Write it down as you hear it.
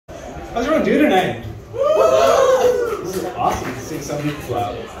How's everyone doing tonight? This is awesome to see so many people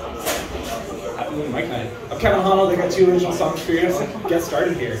out. Happy Little Mike Night. I'm Kevin Hunnell. They got 2 original songs for you. So get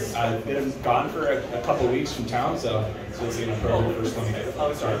started here. I've been gone for a couple of weeks from town, so you'll see an appropriate first one to get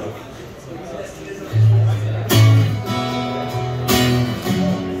started with.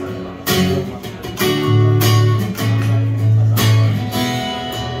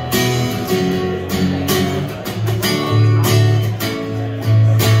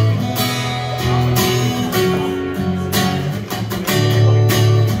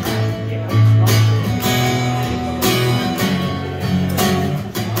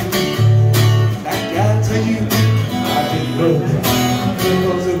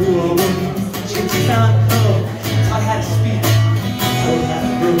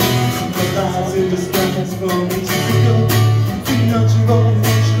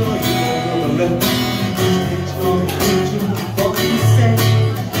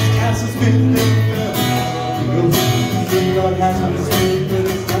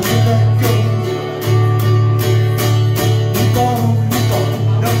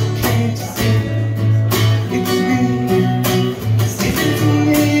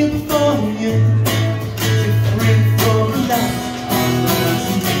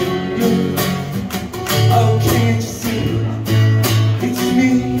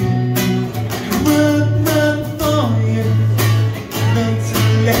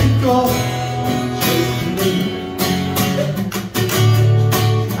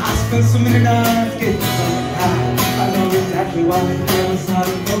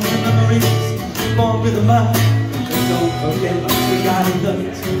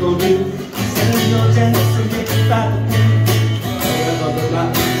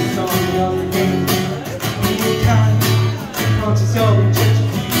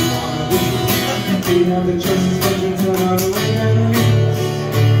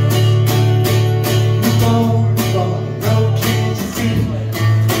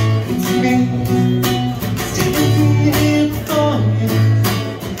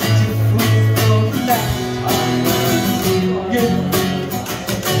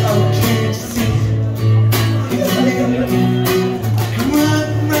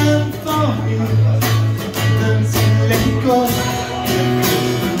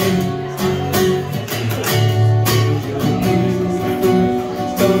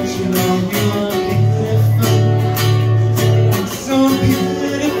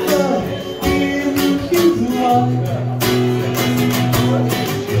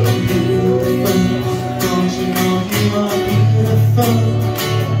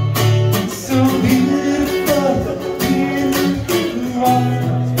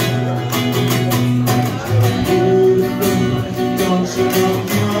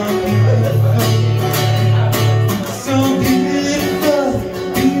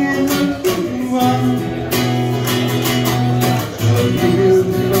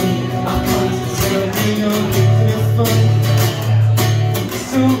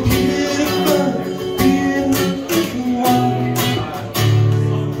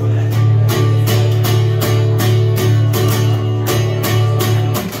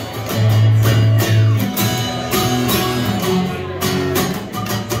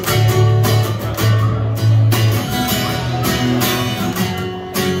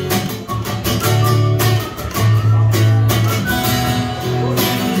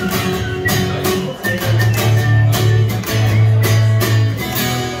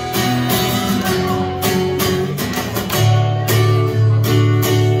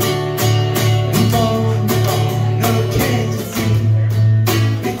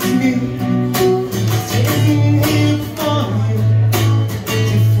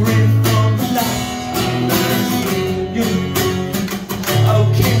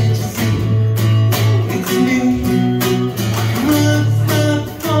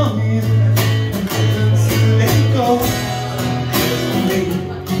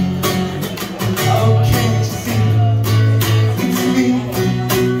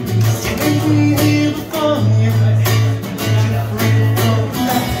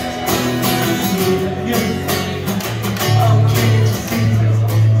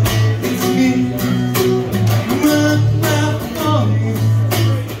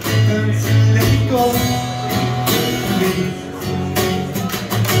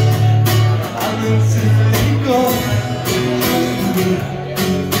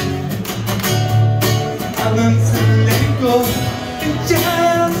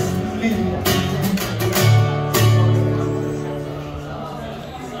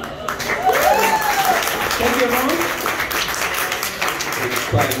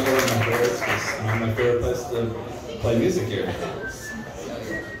 play music here.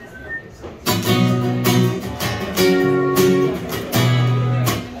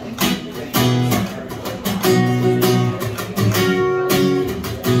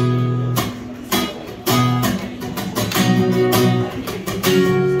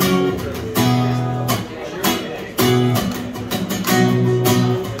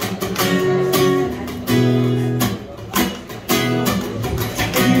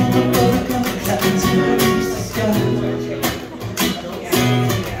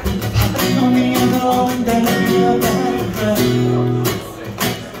 coming down here about the ground.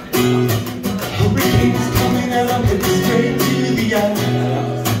 Hurricane's coming and I'm heading straight to the eye.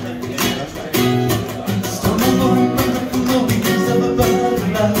 Storm and blowing from the wings of a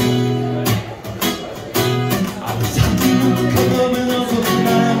butterfly. I was hiding in the cover when I was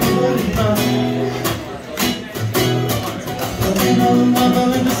my wooden mind. Putting all the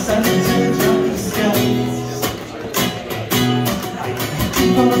marble in the sun until it dropped in the skies.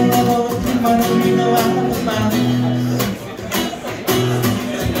 People in love with me, why don't you know I was mine?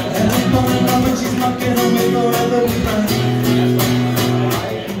 And I'm falling love when she's knocking on me forever we run.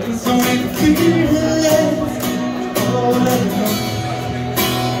 And so we feel it, oh let it go.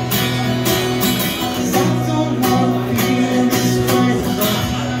 'Cause I don't wanna feel this way alone.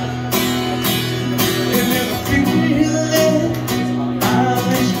 And if I feel it, I'll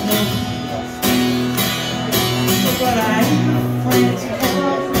let you know. But I ain't afraid to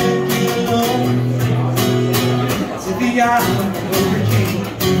walk back alone to the island of Hurricane.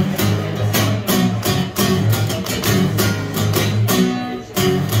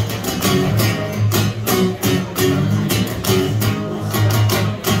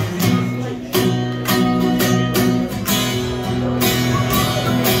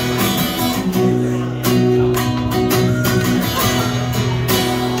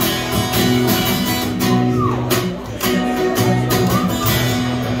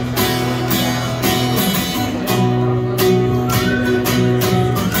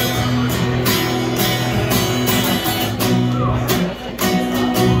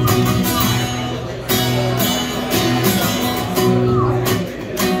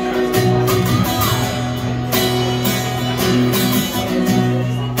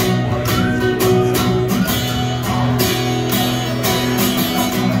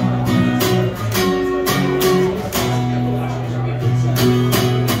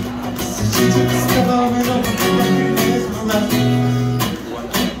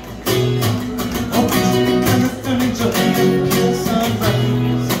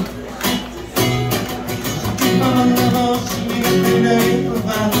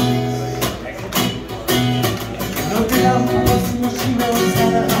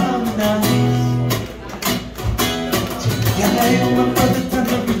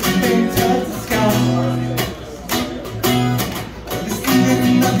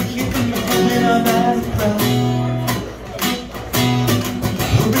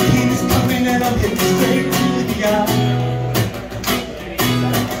 Hurricane is coming and I'm heading straight to the eye.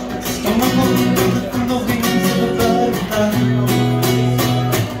 Storm and blowing from the wings of a butterfly.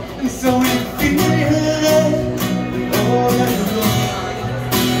 And so we feel it, oh let it go.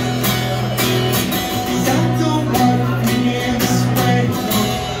 'Cause I don't wanna feel this way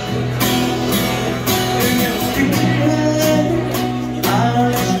alone. And if I feel it, I'll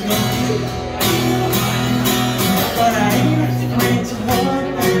let you know. But I ain't afraid to walk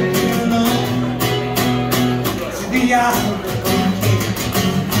back alone to the island of Hurricane.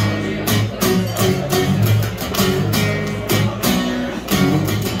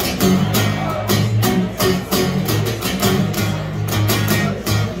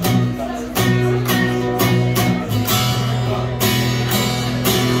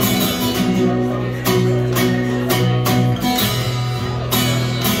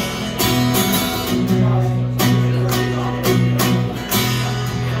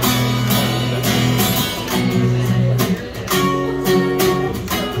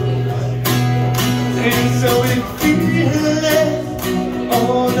 And so we feel it,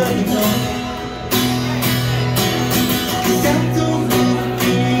 oh let me know. 'Cause I don't wanna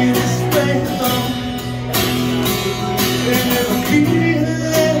feel this way alone. And if I feel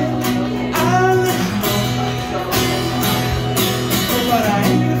it, I'll let you know. But I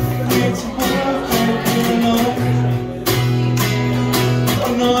ain't afraid to walk back alone.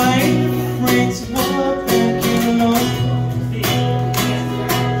 Oh no, I ain't afraid to walk back alone.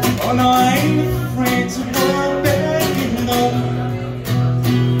 Oh no, I ain't afraid to walk back alone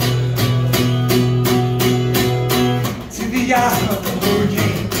to the island of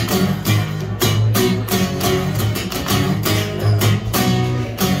Hurricane.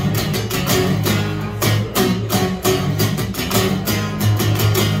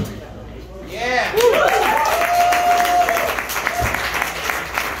 Yeah!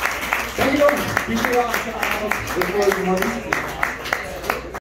 Thank you. Appreciate it all. Look forward to more music.